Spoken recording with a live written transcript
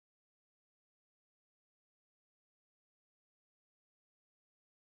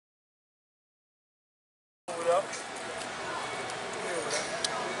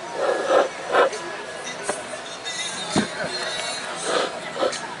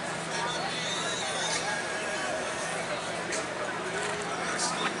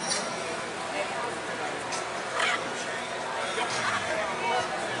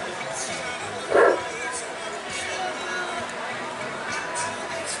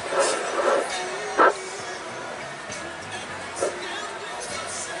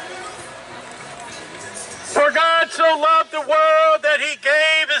For God so loved the world that he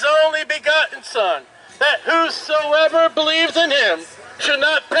gave his only begotten Son, that whosoever believes in him should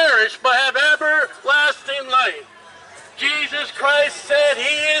not perish but have everlasting life. Jesus Christ said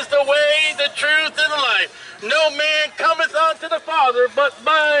he is the way, the truth, and the life. No man cometh unto the Father but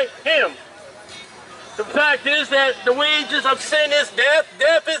by him. The fact is that the wages of sin is death.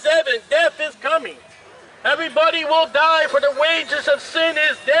 Death is evident. Death is coming. Everybody will die, for the wages of sin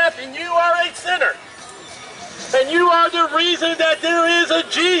is death, and you are a sinner. And you are the reason that there is a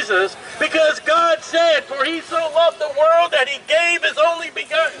Jesus, because God said, for he so loved the world that he gave his only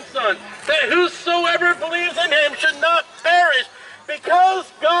begotten Son, that whosoever believes in him should not perish, because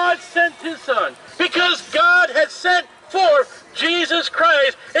God sent his Son. Because God has sent forth Jesus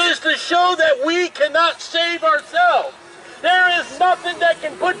Christ is to show that we cannot save ourselves. There is nothing that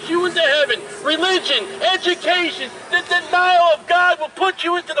can put you into heaven. Religion, education, the denial of God will put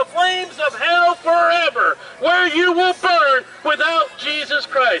you into the flames of hell forever, where you will burn without Jesus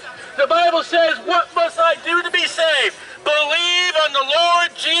Christ. The Bible says, what must I do to be saved? Believe on the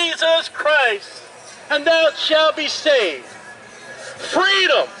Lord Jesus Christ, and thou shalt be saved.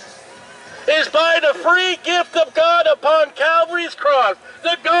 Freedom is by the free gift of God upon Calvary's cross.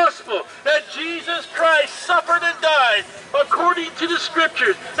 The gospel that Jesus Christ suffered and died according to the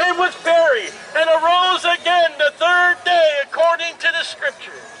scriptures, and was buried, and arose again the third day according to the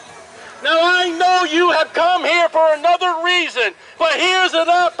scriptures. Now I know you have come here for another reason, but here's an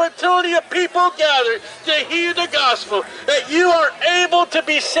opportunity of people gathered to hear the gospel, that you are able to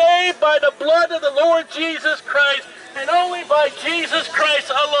be saved by the blood of the Lord Jesus Christ, and only by Jesus Christ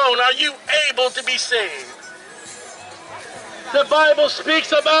alone are you able to be saved. The Bible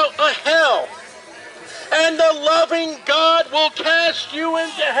speaks about a hell, and the loving God will cast you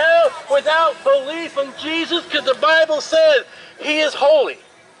into hell without belief in Jesus, because the Bible says he is holy.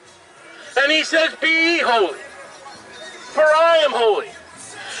 And he says, be ye holy, for I am holy.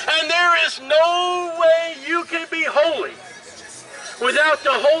 And there is no way you can be holy without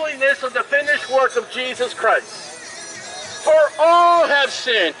the holiness of the finished work of Jesus Christ. For all have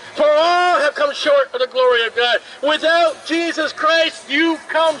sinned, for all have come short of the glory of God. Without Jesus Christ, you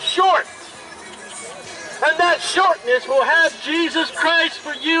come short. And that shortness will have Jesus Christ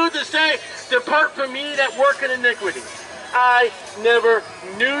for you to say, depart from me that work in iniquity. I never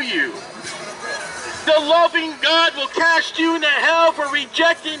knew you. The loving God will cast you into hell for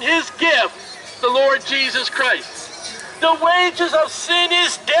rejecting his gift, the Lord Jesus Christ. The wages of sin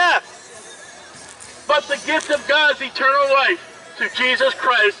is death, but the gift of God is eternal life through Jesus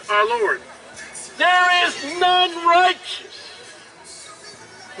Christ our Lord. There is none righteous,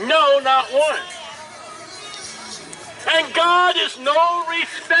 no, not one. And God is no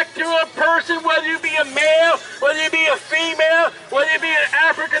respecter of person, whether you be a male, whether you be a female, whether you be an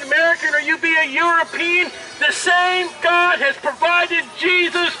African American or you be a European. The same God has provided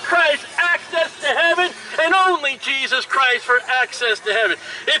Jesus Christ access to heaven, and only Jesus Christ for access to heaven.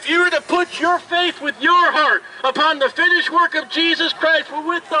 If you were to put your faith with your heart upon the finished work of Jesus Christ, for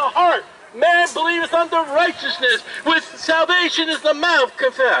with the heart man believeth unto righteousness, with salvation is the mouth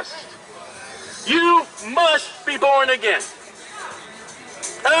confessed. You must be born again.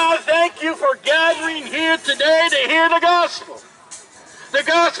 And I thank you for gathering here today to hear the gospel. The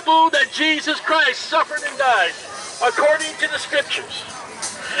gospel that Jesus Christ suffered and died according to the scriptures,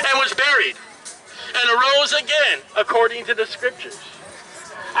 and was buried, and arose again according to the scriptures.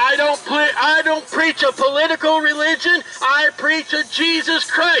 I don't preach a political religion. I preach a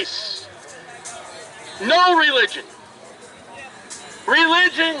Jesus Christ. No religion.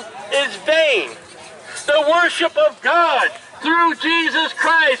 Religion is vain. The worship of God through Jesus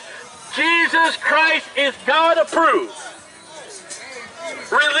Christ. Jesus Christ is God approved.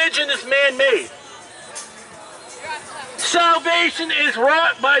 Religion is man-made. Salvation is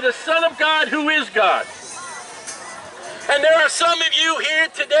wrought by the Son of God, who is God. And there are some of you here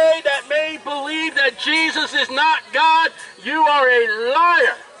today that may believe that Jesus is not God. You are a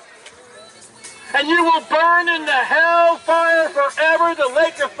liar. And you will burn in the hell fire forever, the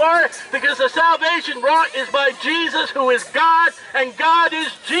lake of fire, because the salvation wrought is by Jesus, who is God, and God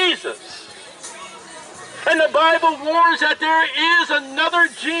is Jesus. And the Bible warns that there is another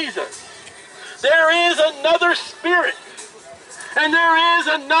Jesus. There is another spirit. And there is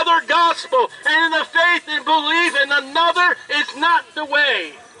another gospel. And in the faith and belief in another is not the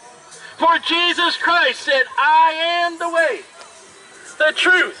way. For Jesus Christ said, I am the way, the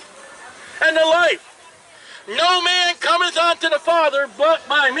truth, and the life. No man cometh unto the Father but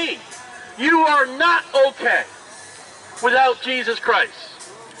by me. You are not okay without Jesus Christ.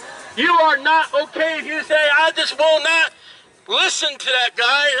 You are not okay if you say, I just will not listen to that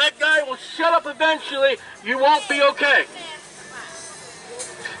guy. That guy will shut up eventually. You won't be okay.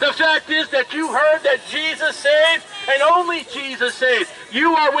 The fact is that you heard that Jesus saved and only Jesus saves.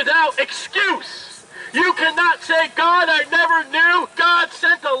 You are without excuse. You cannot say, God, I never knew. God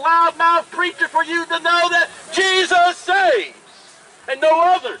sent a loudmouth preacher for you to know that Jesus saves and no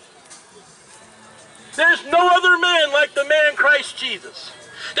other. There's no other man like the man Christ Jesus.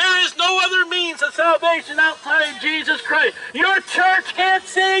 There is no other means of salvation outside of Jesus Christ. Your church can't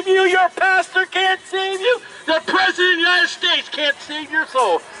save you. Your pastor can't save you. The President of the United States can't save your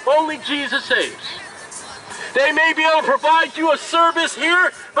soul. Only Jesus saves. They may be able to provide you a service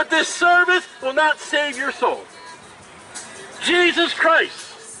here, but this service will not save your soul. Jesus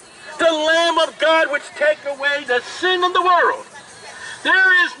Christ, the Lamb of God which take away the sin of the world.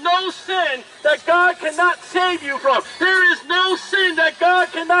 There is no sin that God cannot save you from. There is no sin that God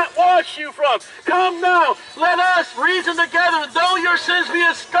cannot wash you from. Come now, let us reason together. Though your sins be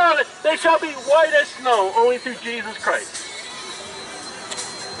as scarlet, they shall be white as snow, only through Jesus Christ.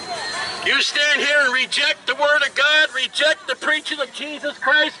 You stand here and reject the Word of God, reject the preaching of Jesus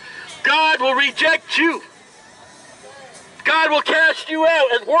Christ, God will reject you. God will cast you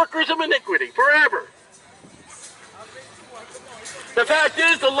out as workers of iniquity forever. The fact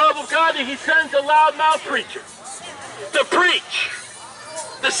is, the love of God, He sends a loudmouth preacher to preach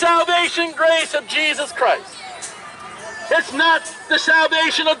the salvation grace of Jesus Christ. It's not the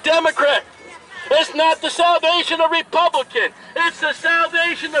salvation of Democrat. It's not the salvation of Republican. It's the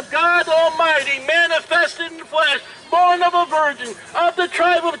salvation of God Almighty, manifested in the flesh, born of a virgin, of the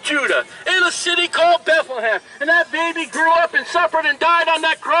tribe of Judah, in a city called Bethlehem. And that baby grew up and suffered and died on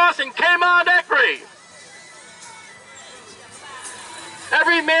that cross and came out of that grave.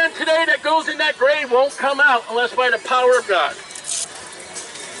 Every man today that goes in that grave won't come out unless by the power of God.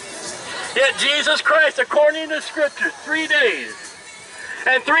 Yet Jesus Christ, according to the Scriptures, 3 days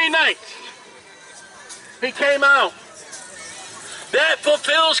and 3 nights, He came out. That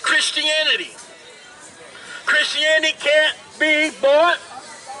fulfills Christianity. Christianity can't be bought.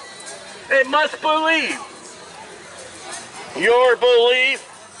 It must believe. Your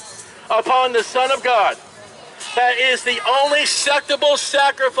belief upon the Son of God. That is the only acceptable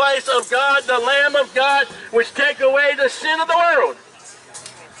sacrifice of God, the Lamb of God, which take away the sin of the world.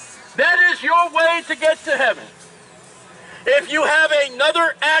 That is your way to get to heaven. If you have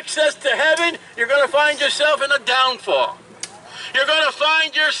another access to heaven, you're going to find yourself in a downfall. You're going to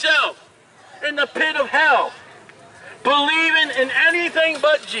find yourself in the pit of hell, believing in anything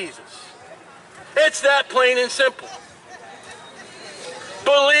but Jesus. It's that plain and simple.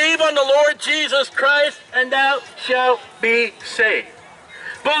 Believe on the Lord Jesus Christ, and thou shalt be saved.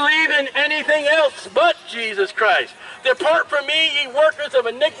 Believe in anything else but Jesus Christ. Depart from me, ye workers of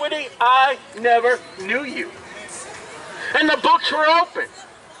iniquity, I never knew you. And the books were open.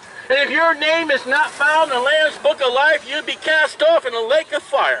 And if your name is not found in the Lamb's book of life, you'll be cast off in a lake of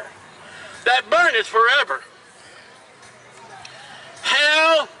fire that burneth forever.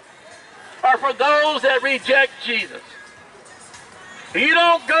 Hell are for those that reject Jesus. You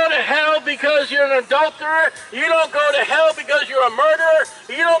don't go to hell because you're an adulterer. You don't go to hell because you're a murderer.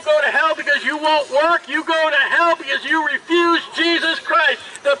 You don't go to hell because you won't work. You go to hell because you refuse Jesus Christ,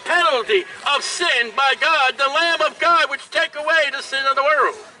 the penalty of sin by God, the Lamb of God, which take away the sin of the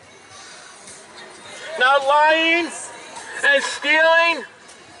world. Now, lying and stealing,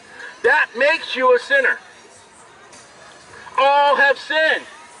 that makes you a sinner. All have sinned.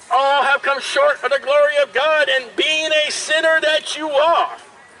 All have come short of the glory of God, and being a sinner that you are,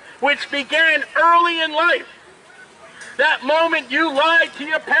 which began early in life. That moment you lied to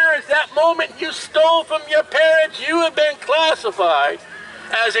your parents, that moment you stole from your parents, you have been classified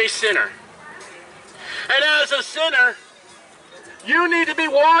as a sinner. And as a sinner, you need to be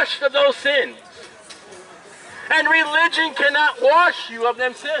washed of those sins. And religion cannot wash you of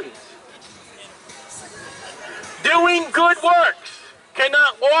them sins. Doing good works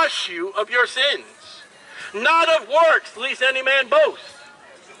cannot wash you of your sins. Not of works, lest any man boast.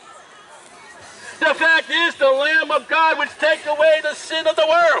 The fact is, the Lamb of God which take away the sin of the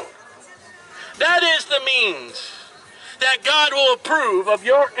world. That is the means that God will approve of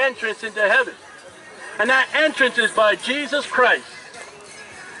your entrance into heaven. And that entrance is by Jesus Christ.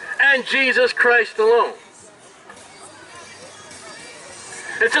 and Jesus Christ alone.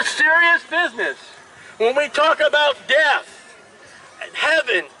 It's a serious business when we talk about death, and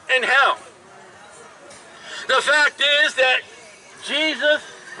heaven, and hell. The fact is that Jesus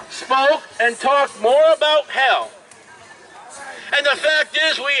spoke and talked more about hell. And the fact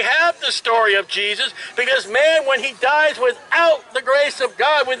is, we have the story of Jesus because, man, when he dies without the grace of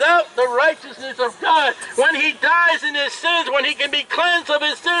God, without the righteousness of God, when he dies in his sins, when he can be cleansed of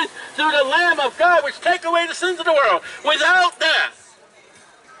his sins through the Lamb of God, which take away the sins of the world, without that,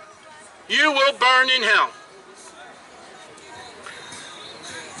 you will burn in hell.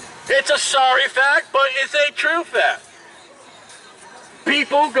 It's a sorry fact, but it's a true fact.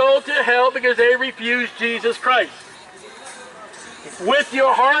 People go to hell because they refuse Jesus Christ. With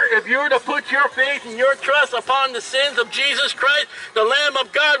your heart, if you were to put your faith and your trust upon the sins of Jesus Christ, the Lamb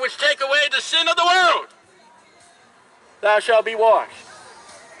of God, which take away the sin of the world, thou shalt be washed.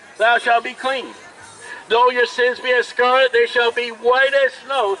 Thou shalt be clean. Though your sins be as scarlet, they shall be white as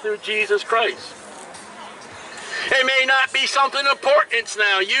snow through Jesus Christ. It may not be something important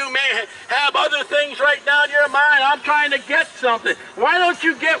now. You may have other things right now in your mind. I'm trying to get something. Why don't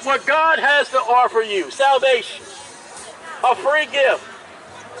you get what God has to offer you? Salvation. A free gift.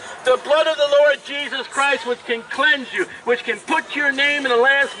 The blood of the Lord Jesus Christ, which can cleanse you, which can put your name in the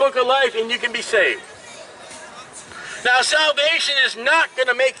Lamb's Book of Life, and you can be saved. Now, salvation is not going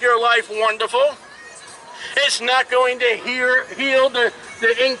to make your life wonderful. It's not going to heal the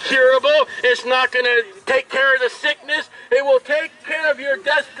incurable. It's not going to take care of the sickness. It will take care of your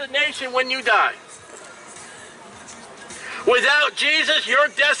destination when you die. Without Jesus, your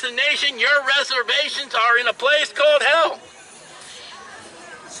destination, your reservations are in a place called hell.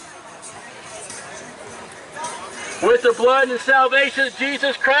 With the blood and salvation of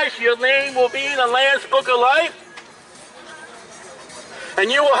Jesus Christ, your name will be in the Lamb's Book of Life,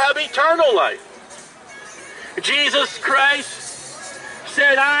 and you will have eternal life. Jesus Christ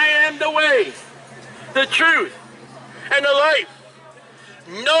said, I am the way, the truth, and the life.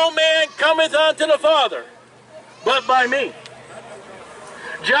 No man cometh unto the Father but by me.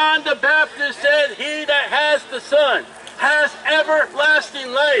 John the Baptist said, he that has the Son has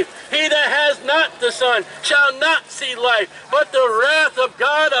everlasting life. He that has not the Son shall not see life, but the wrath of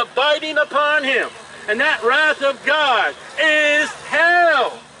God abiding upon him. And that wrath of God is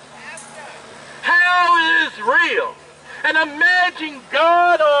hell. Hell is real. And imagine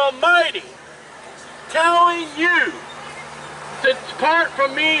God Almighty telling you to depart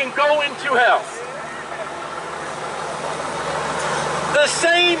from me and go into hell. The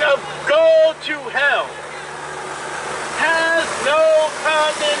saying of go to hell has no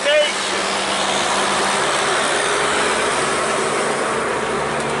condemnation.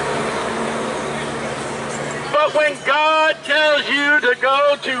 But when God tells you to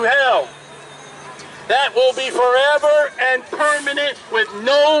go to hell, that will be forever and permanent with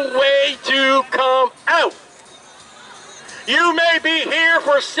no way to come out. You may be here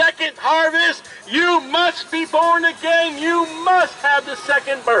for second harvest. You must be born again. You must have the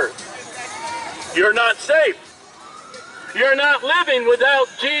second birth. You're not safe. You're not living without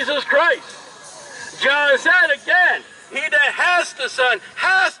Jesus Christ. John said again, he that has the Son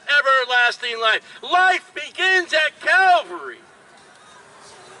has everlasting life. Life begins at Calvary.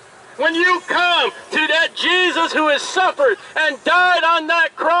 When you come to that Jesus who has suffered and died on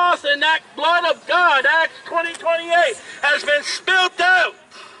that cross, and that blood of God, Acts 20:28, has been spilled out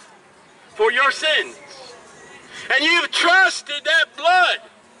for your sins. And you've trusted that blood.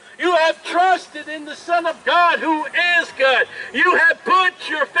 You have trusted in the Son of God who is good. You have put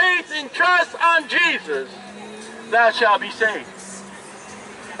your faith and trust on Jesus. Thou shalt be saved.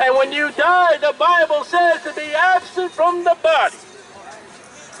 And when you die, the Bible says to be absent from the body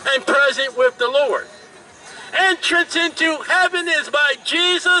and present with the Lord. Entrance into heaven is by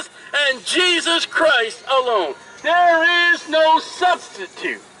Jesus and Jesus Christ alone. There is no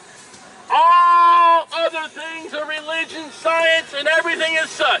substitute. All other things of religion, science, and everything as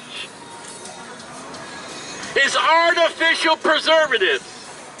such is artificial preservatives.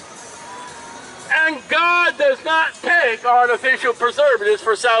 And God does not take artificial preservatives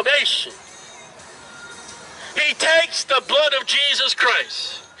for salvation. He takes the blood of Jesus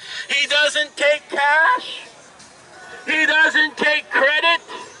Christ. He doesn't take cash. He doesn't take credit.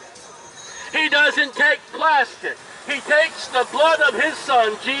 He doesn't take plastic. He takes the blood of his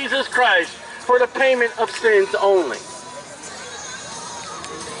Son, Jesus Christ, for the payment of sins only.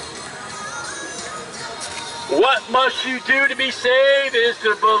 What must you do to be saved is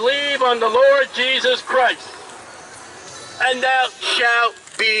to believe on the Lord Jesus Christ, and thou shalt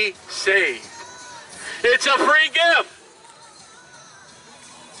be saved. It's a free gift.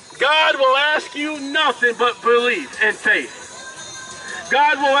 God will ask you nothing but belief and faith.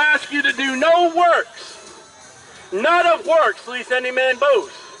 God will ask you to do no works, not of works, lest any man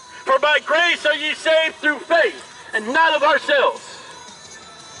boast. For by grace are ye saved through faith, and not of ourselves.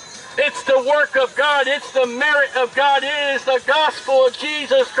 It's the work of God. It's the merit of God. It is the gospel of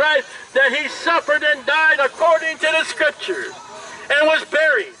Jesus Christ that he suffered and died according to the scriptures and was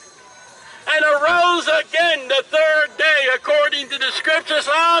buried and arose again the third day according to the scriptures.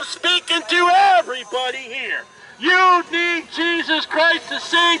 I'm speaking to everybody here. You need Jesus Christ to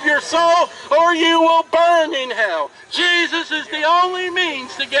save your soul or you will burn in hell. Jesus is the only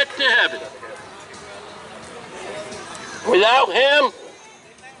means to get to heaven. Without him,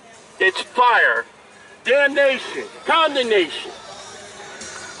 it's fire, damnation, condemnation.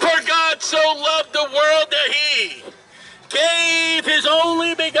 For God so loved the world that he gave his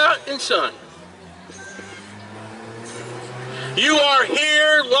only begotten Son. You are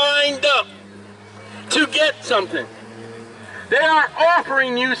here lined up to get something. They are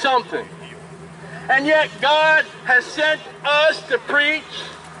offering you something. And yet God has sent us to preach.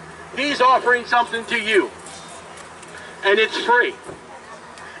 He's offering something to you. And it's free.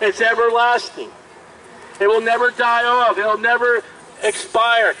 It's everlasting. It will never die off. It'll never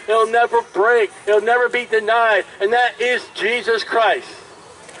expire. It'll never break. It'll never be denied. And that is Jesus Christ,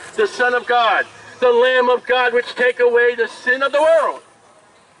 the Son of God, the Lamb of God, which take away the sin of the world.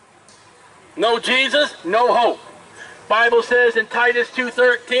 No Jesus, no hope. Bible says in Titus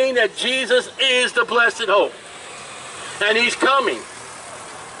 2:13 that Jesus is the blessed hope. And he's coming.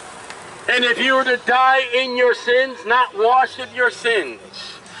 And if you were to die in your sins, not washed of your sins,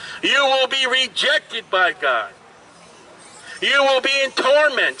 you will be rejected by God. You will be in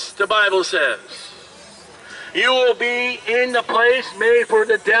torments, the Bible says. You will be in the place made for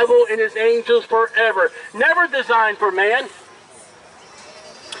the devil and his angels forever. Never designed for man.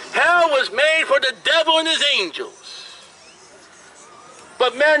 Hell was made for the devil and his angels.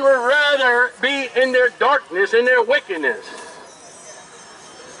 But men would rather be in their darkness and their wickedness.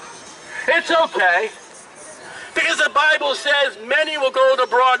 It's okay. Because the Bible says many will go the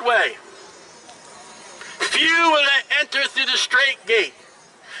broad way. Few will enter through the straight gate.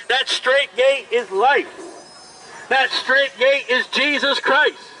 That straight gate is life. That straight gate is Jesus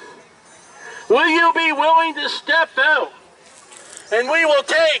Christ. Will you be willing to step out? And we will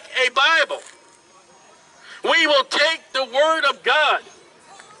take a Bible. We will take the Word of God.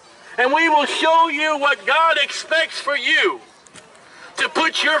 And we will show you what God expects for you to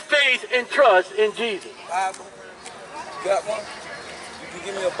put your faith and trust in Jesus. Bible? You got one? You can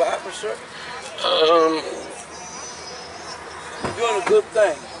give me a Bible, sir? You're doing a good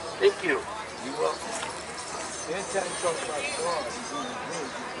thing. Thank you. You're welcome. Anytime you talk about God,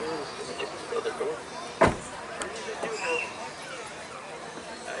 you're doing good.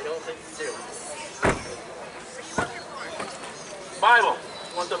 I don't think you do. Bible.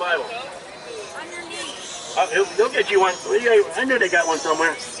 Want the Bible? He'll get you one. I knew they got one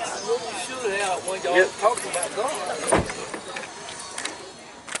somewhere. I know you should have when y'all talking about God.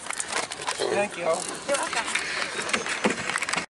 Thank y'all. You're welcome.